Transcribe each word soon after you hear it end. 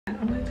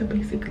to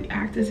basically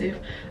act as if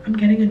I'm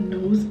getting a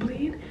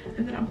nosebleed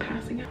and then I'm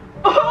passing out.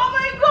 Oh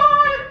my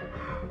god!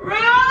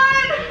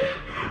 Rayon!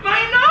 My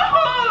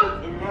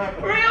nose!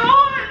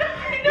 Rayon!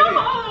 My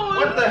nose!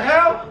 What the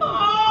hell?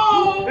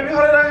 Oh! Baby,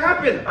 how did that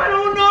happen? I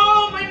don't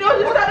know. My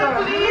nose just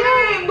started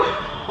bleeding.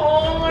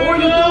 Oh my god. What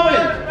are you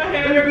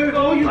doing?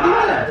 What are you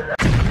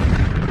doing?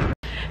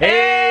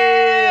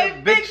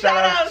 Hey, big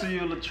shout out to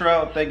you,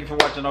 Latrell. Thank you for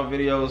watching our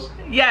videos.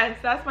 Yes,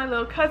 that's my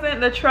little cousin,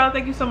 Latrell.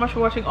 Thank you so much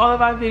for watching all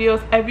of our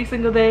videos every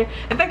single day.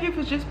 And thank you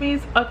for just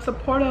being a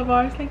supporter of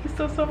ours. Thank you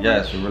so much.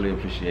 Yes, we really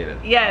appreciate it.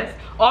 Yes,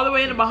 all the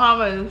way in the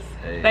Bahamas.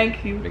 Hey,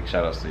 thank you. Big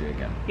shout outs to you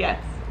again.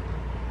 Yes.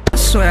 I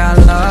swear I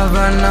love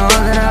her, know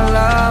that I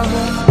love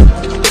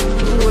her.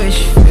 The way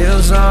she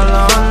feels all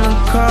on the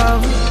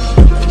cover.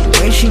 The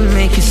way she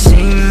make it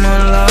seem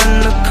all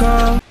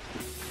undercover.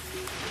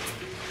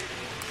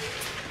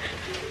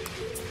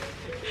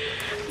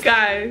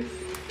 Guys.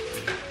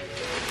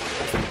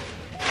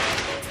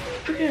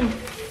 Look at him.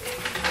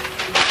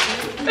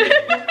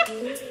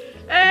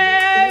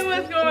 Hey,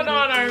 what's going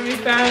on, Army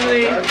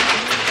family?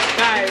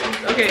 Guys,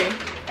 okay.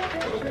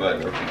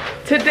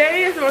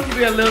 Today is supposed to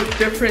be a little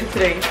different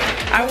today.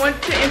 I want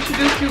to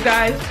introduce you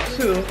guys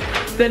to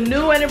the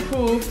new and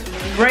improved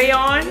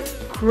Rayon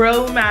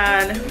Grill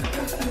Man.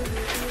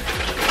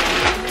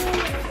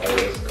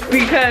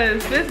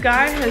 Because this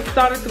guy has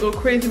started to go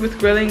crazy with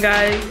grilling,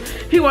 guys.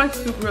 He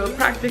wants to grill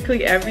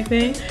practically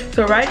everything.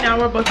 So right now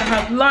we're about to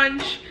have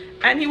lunch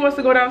and he wants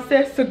to go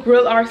downstairs to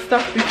grill our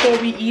stuff before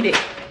we eat it.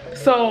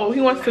 So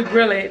he wants to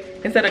grill it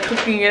instead of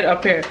cooking it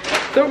up here.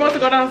 So we're about to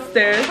go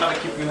downstairs. I'm trying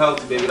to keep you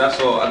healthy, baby. That's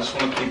all. I just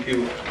want to keep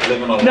you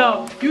living on.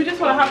 No, you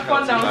just want to have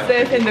fun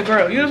downstairs in the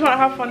grill. You just want to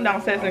have fun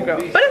downstairs in the grill.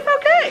 But it's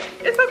okay.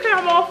 It's okay.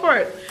 I'm all for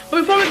it.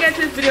 But before we get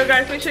to this video,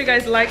 guys, make sure you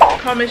guys like,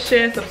 comment,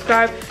 share, and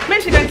subscribe.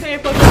 Make sure you guys turn your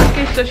post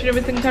notifications so you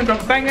every single time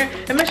drop a banger.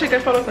 And make sure you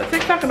guys follow us on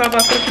TikTok and all of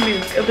our social media.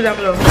 It'll be down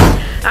below.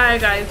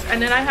 Alright, guys.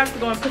 And then I have to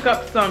go and pick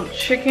up some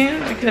chicken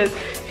because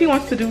he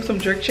wants to do some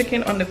jerk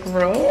chicken on the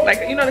grill.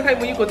 Like, you know the kind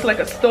when you go to like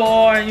a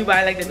store and you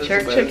buy like the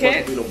jerk chicken?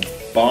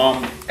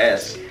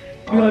 Bomb-S.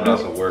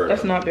 That's a word.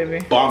 That's not, baby.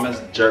 Bomb-S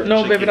jerk chicken.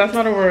 No, baby, that's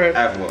not a word.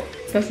 Ever.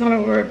 That's not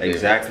a word, baby.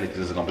 Exactly,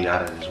 because it's going to be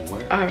out of this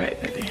word.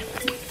 Alright, baby.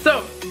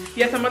 So,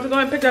 yes, I'm about to go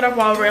and pick that up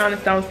while Rayon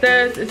is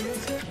downstairs.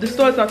 The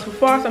store is not too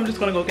far, so I'm just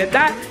going to go get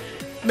that.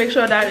 Make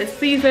sure that it's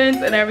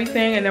seasoned and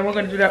everything, and then we're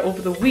going to do that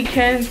over the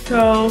weekend.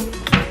 So,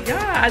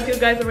 yeah, as you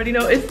guys already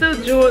know, it's still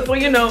June. Well,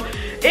 you know,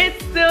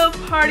 it's still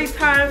party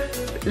time.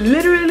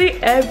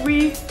 Literally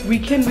every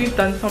weekend we've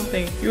done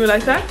something. You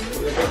realize that?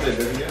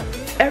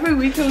 Every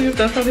weekend we've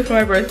done something for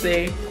my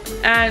birthday,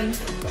 and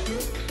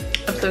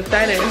I'm so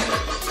excited.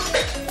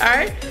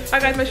 Alright,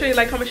 guys, make sure you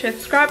like, comment, share,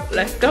 subscribe.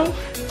 Let's go.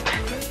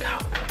 Let's go.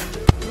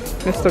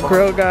 Mr.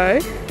 Grill Guy.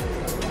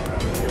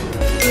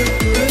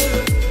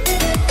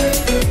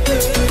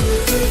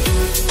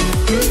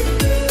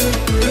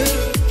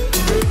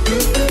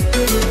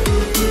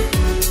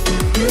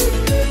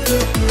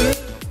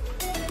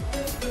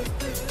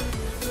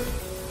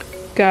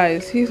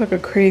 Guys, he's like a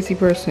crazy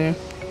person,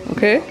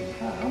 okay?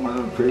 I'm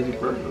a crazy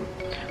person.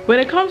 When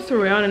it comes to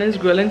Rayon and his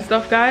grilling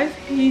stuff, guys,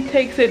 he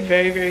takes it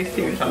very, very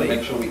seriously. Trying to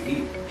make sure we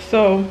eat.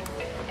 So,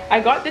 I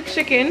got the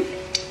chicken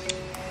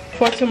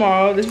for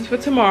tomorrow. This is for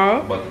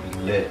tomorrow. About to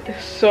be lit.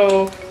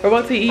 So, we're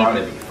about to eat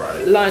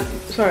Friday. lunch.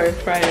 Sorry,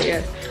 Friday,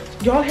 yes.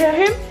 Y'all hear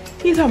him?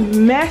 He's a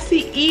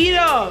messy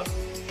eater.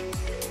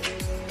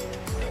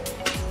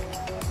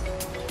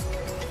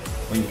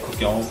 When you cook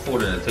your own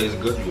food and it tastes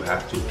good, you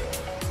have to.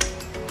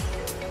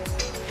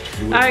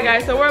 Alright,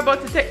 guys, so we're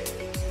about to take...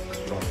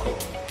 You don't cook.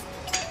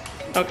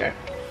 Okay.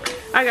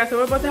 Alright, guys, so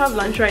we're about to have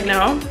lunch right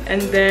now.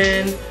 And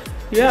then,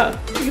 yeah.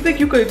 You think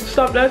you could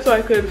stop that so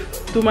I could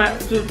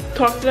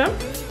talk to them?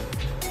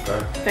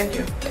 Okay. Thank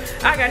you.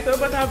 Alright, guys, so we're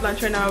about to have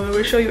lunch right now.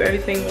 We'll show you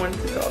everything once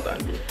it's all done.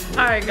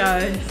 Alright,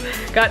 guys,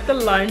 got the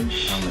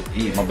lunch. I'm gonna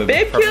eat. My baby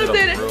Babe killed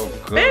it.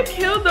 Babe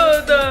killed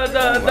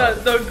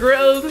the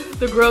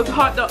grilled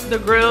hot dog, the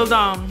grilled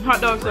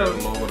hot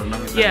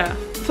dogs. Yeah.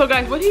 So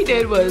guys, what he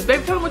did was,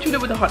 babe, tell him what you did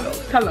with the hot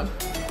dogs. Tell him.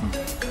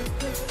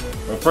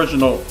 Well, first, you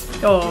know,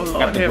 oh Lord,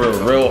 got the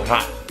grill real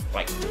hot,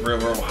 like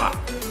real hot.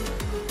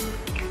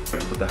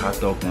 Put the hot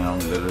dog down,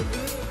 let it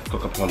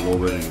cook up a little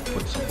bit, and you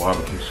put some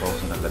barbecue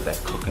sauce in it, let that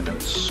cook and then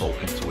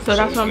soak into it. So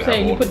that's what I'm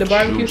saying. You put the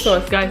barbecue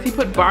sauce, guys. He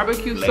put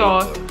barbecue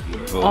sauce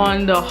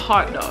on the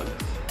hot dogs,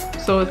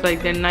 so it's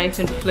like they're nice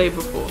and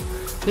flavorful.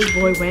 This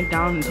boy went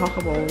down and talked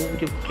about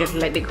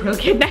let the grill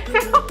get nice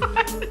and hot.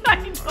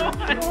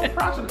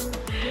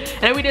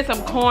 And then we did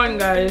some corn,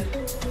 guys.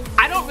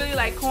 I don't really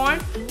like corn,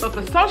 but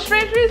for some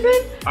strange reason,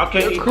 I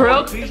can't eat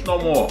corn peas no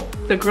more.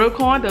 The grilled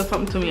corn does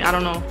something to me. I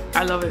don't know.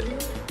 I love it.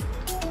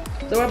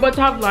 So we're about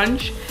to have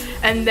lunch,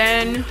 and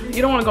then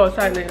you don't want to go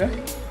outside later.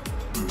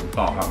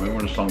 Oh, maybe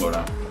when the sun go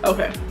down.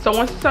 Okay. So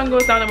once the sun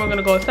goes down, then we're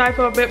gonna go outside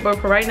for a bit. But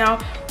for right now,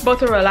 we're about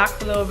to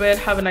relax a little bit,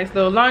 have a nice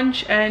little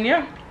lunch, and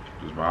yeah.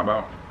 Just vibe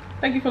out.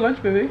 Thank you for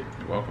lunch, baby.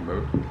 You're welcome,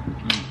 baby.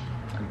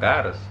 I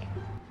got us.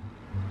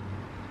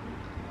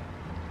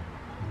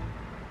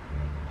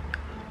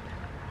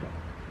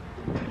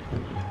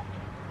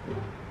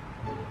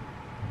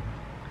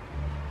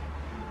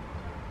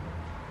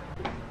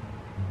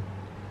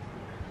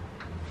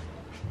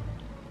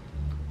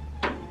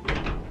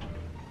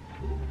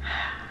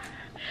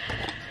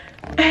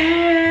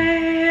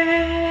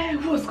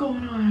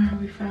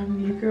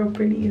 girl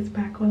Britney is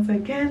back once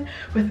again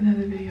with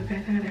another video,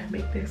 guys. I gotta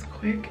make this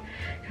quick,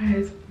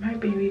 guys. My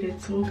baby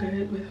did so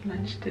good with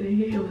lunch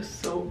today. It was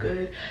so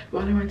good.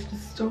 While I went to the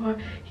store,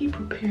 he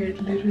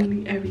prepared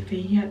literally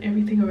everything. He had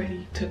everything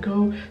ready to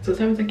go. So as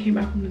soon as I came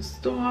back from the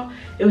store,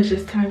 it was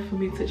just time for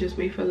me to just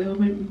wait for a little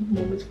bit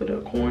moments for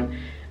the corn,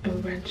 and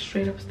we went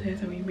straight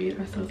upstairs and we made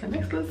ourselves a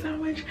nice little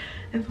sandwich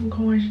and some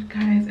corn,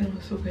 guys, and it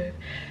was so good.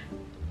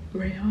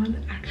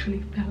 Rayon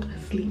actually fell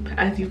asleep.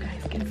 As you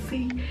guys can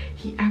see,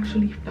 he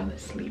actually fell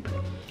asleep.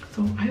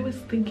 So I was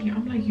thinking,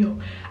 I'm like, yo,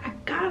 I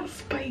gotta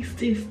spice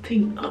this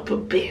thing up a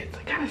bit.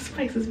 I gotta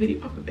spice this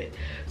video up a bit.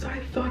 So I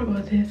thought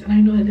about this, and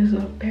I know that this is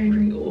a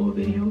very old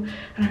video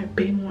and I've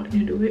been wanting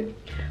to do it.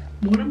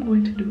 What I'm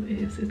going to do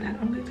is that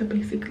I'm going to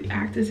basically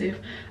act as if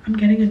I'm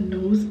getting a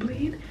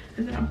nosebleed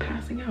and then I'm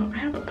passing out. I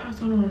haven't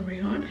passed out on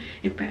Rayon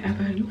in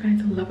forever, and you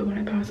guys love it when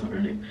I pass out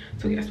on him.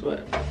 So guess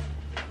what?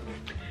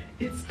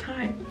 It's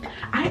time.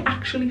 I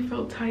actually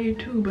felt tired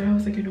too, but I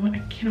was like, you know what,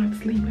 I cannot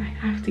sleep, I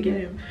have to get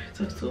him.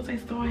 So as soon as I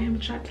saw him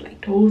try to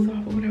like doze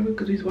off or whatever,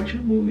 because he was watching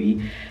a movie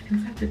and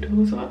he had to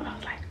doze off, I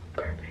was like,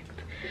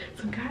 perfect.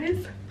 So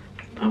guys,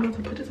 I'm about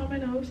to put this on my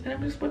nose and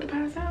I'm just about to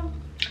pass out.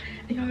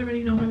 And y'all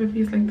already know my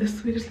baby is like the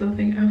sweetest little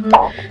thing ever.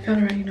 Y'all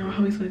already know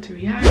how he's going to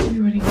react. We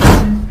already know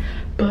this,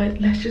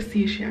 but let's just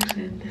see his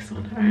reaction in this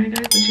one. All right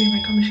guys, make sure you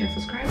like, comment, share,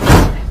 subscribe.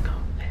 Let's go,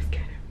 let's get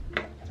him.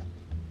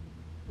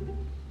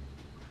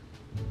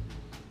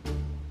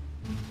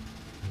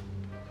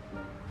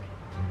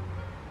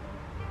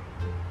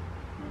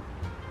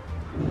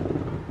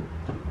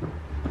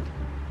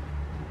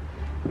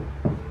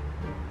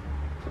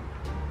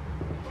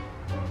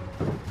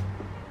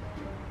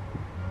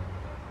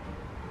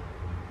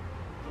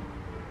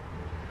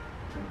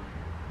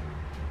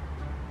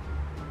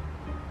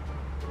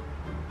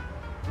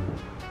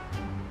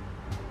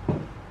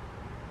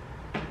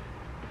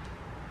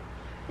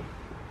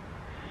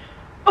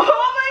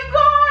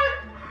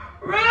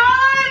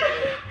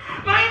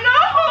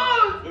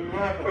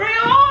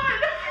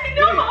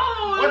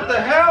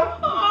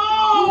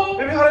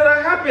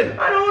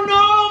 I don't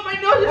know. My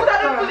nose just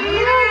started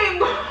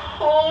bleeding.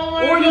 Oh my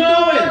god. What are you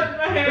doing?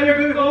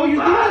 Baby, what are you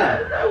doing?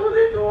 I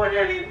wasn't doing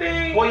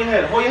anything. Hold your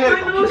head. Hold your head.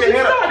 Keep your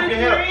head up. Keep your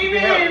head up. Keep your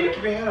head up.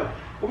 Keep your head up.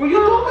 What were you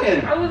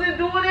doing? I wasn't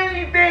doing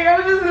anything. I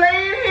was just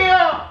laying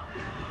here.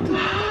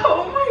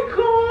 Oh my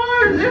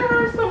god. It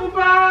hurts so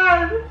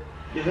bad.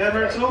 Your head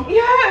hurts too?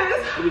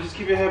 Yes. Just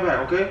keep your head back,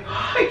 okay?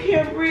 I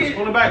can't breathe. Just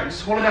hold it back.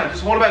 Just hold it back.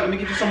 Just hold it back. Let me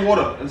get you some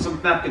water and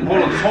some napkin.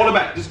 Hold on. Just hold it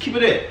back. Just keep it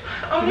there.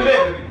 Keep it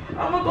there, baby.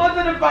 I'm gonna go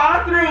to the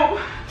bathroom.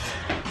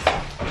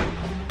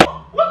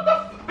 What the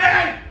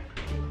man?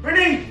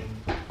 Britney!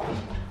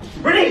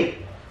 Britney!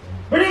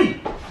 Britney!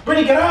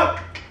 Britney, get up!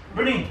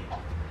 Britney!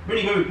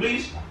 Britney, baby,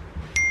 please.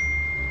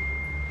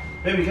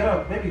 Baby, get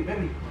up. Baby,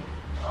 baby.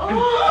 Come,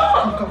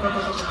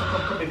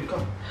 baby,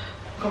 come.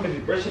 Come, baby.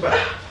 Raise your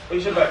back.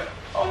 Raise your back.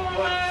 Oh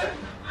my.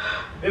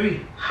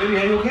 Baby, baby,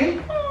 are you okay?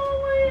 Oh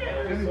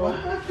my. Baby, what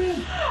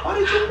happened? Why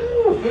did you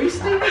move? Baby,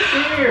 stay right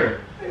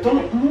there.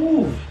 Don't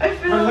move. I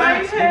feel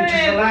relax, baby, just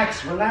lightheaded.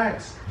 relax,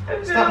 relax. I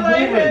feel Stop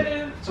lightheaded.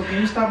 moving. So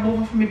can you stop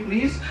moving for me,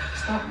 please?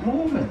 Stop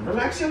moving.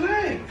 Relax your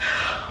leg.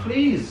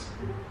 Please.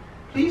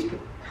 Please.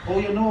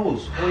 Hold your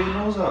nose. Hold your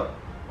nose up.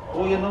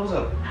 Hold your nose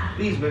up.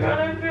 Please, baby.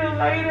 I feel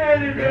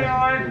lightheaded,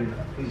 Rayon.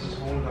 Please, just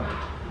hold it up.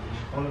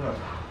 Hold it up.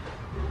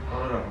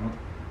 Hold it up.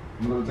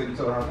 I'm going to take you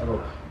to the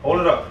hospital.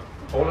 Hold it up.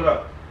 Hold it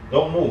up.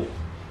 Don't move.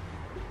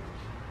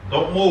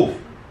 Don't move.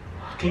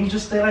 Can you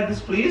just stay like this,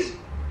 please?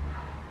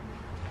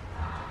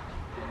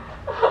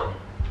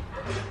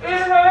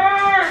 It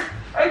hurts.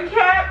 I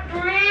can't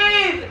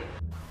breathe.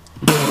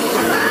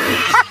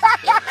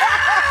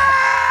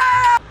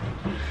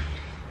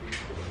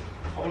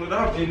 Hold it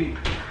up, baby.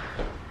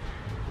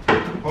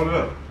 Hold it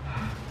up.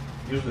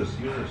 Use this.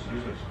 Use this.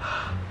 Use this.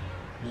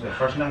 Use that.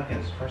 Fresh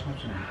napkins. Fresh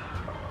napkins.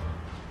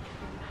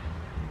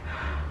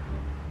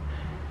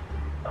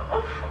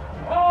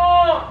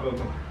 Oh. Look,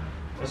 look.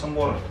 Get some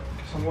water.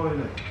 Get some water in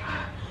there.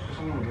 Get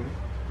some water, baby.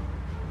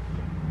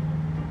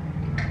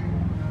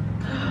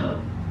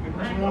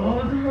 My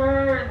nose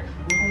hurts.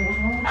 What's wrong with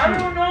you? I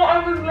don't know.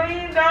 I was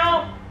laying down.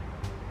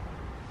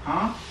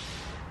 Huh?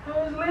 I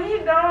was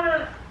laying down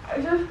and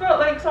I just felt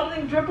like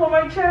something drip on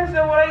my chest,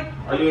 and when I...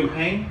 Are you in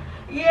pain?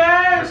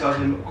 Yes. Yes, I was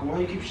in, why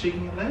do you keep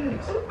shaking your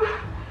legs?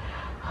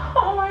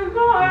 Oh my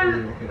god.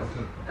 Okay.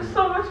 There's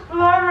so much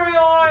blood,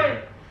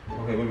 Rayon.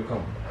 Okay, baby,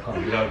 come.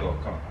 Come, you gotta go.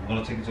 Come. I'm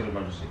gonna take you to the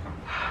emergency. Come.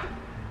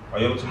 Are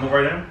you able to move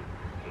right now?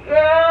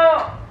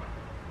 Yeah.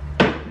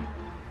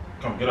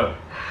 Come, get up.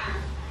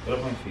 Get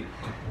up on your feet.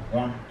 Come.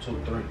 1,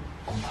 2, 3.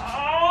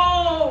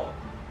 Oh.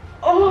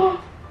 Oh.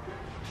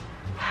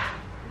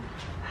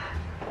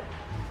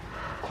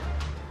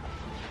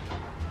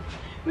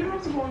 We don't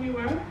have to go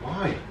anywhere.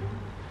 Why?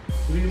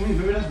 What do you mean,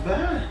 baby? That's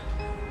bad.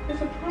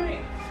 It's a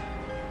prank.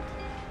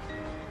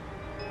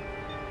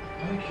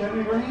 Are you kidding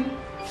me, Rayon?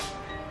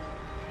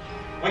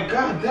 My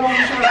God, damn, I'm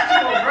just trying to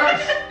take a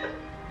rest.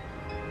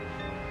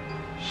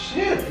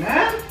 Shit,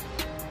 man.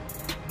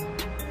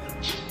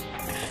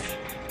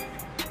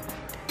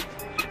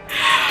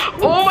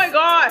 Oh my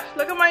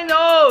at my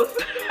nose.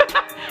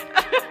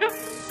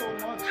 So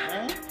much,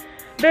 man.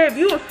 Babe,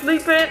 you were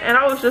sleeping and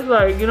I was just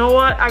like, you know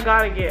what? I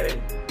gotta get it.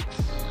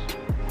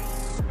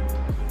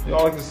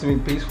 Y'all like to see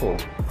me peaceful.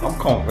 I'm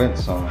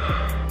convinced, son.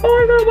 Oh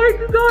my god, why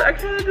you not? I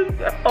can't do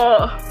that.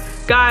 Oh,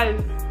 guys,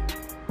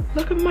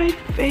 look at my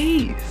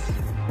face.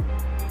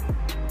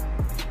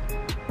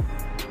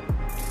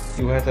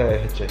 You had to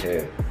hit your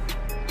head.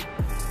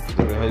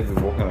 You had to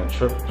be walking a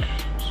trip.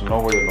 So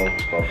no way to know to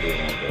stop doing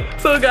like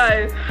that. So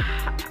guys,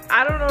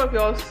 I don't know if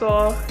y'all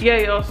saw. Yeah,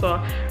 y'all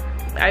saw.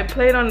 I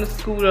played on the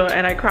scooter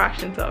and I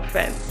crashed into a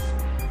fence.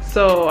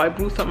 So I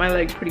bruised up my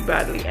leg pretty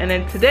badly. And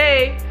then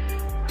today,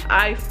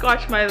 I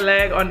scotched my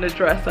leg on the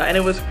dresser and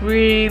it was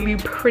really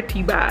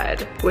pretty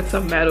bad with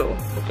some metal.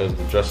 Because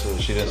the dresser,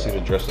 she didn't see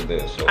the dresser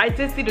there, so. I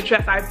did see the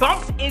dresser. I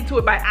bumped into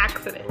it by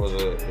accident. It was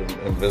an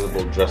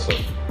invisible dresser.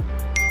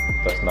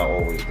 That's not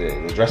always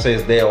there. The dresser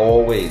is there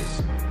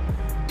always.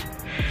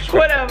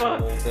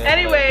 Whatever.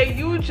 Anyway,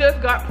 you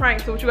just got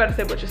pranked, so what you gotta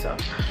say about yourself?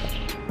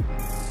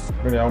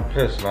 Really, I'm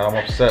pissed, man. I'm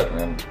upset,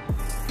 man.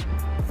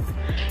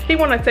 He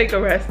wanna take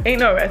a rest. Ain't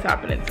no rest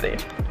happening today.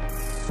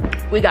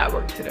 We got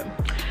work to do.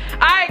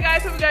 Alright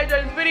guys, hope you guys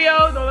enjoyed this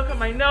video. Don't look at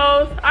my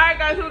nose. Alright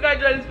guys, hope you guys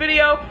enjoyed this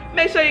video.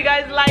 Make sure you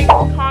guys like,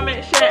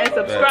 comment, share, and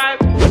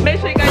subscribe. Make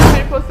sure you guys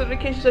turn post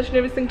notifications so you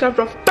never sing time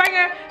for a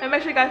banger. And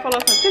make sure you guys follow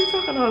us on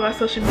TikTok and all our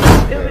social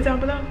media. It'll be down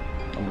below.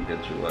 I'm gonna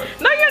get you right.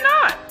 No, you're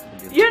not.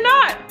 You're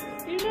not.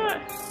 You're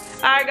not.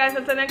 Alright guys,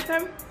 until next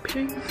time.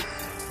 Peace.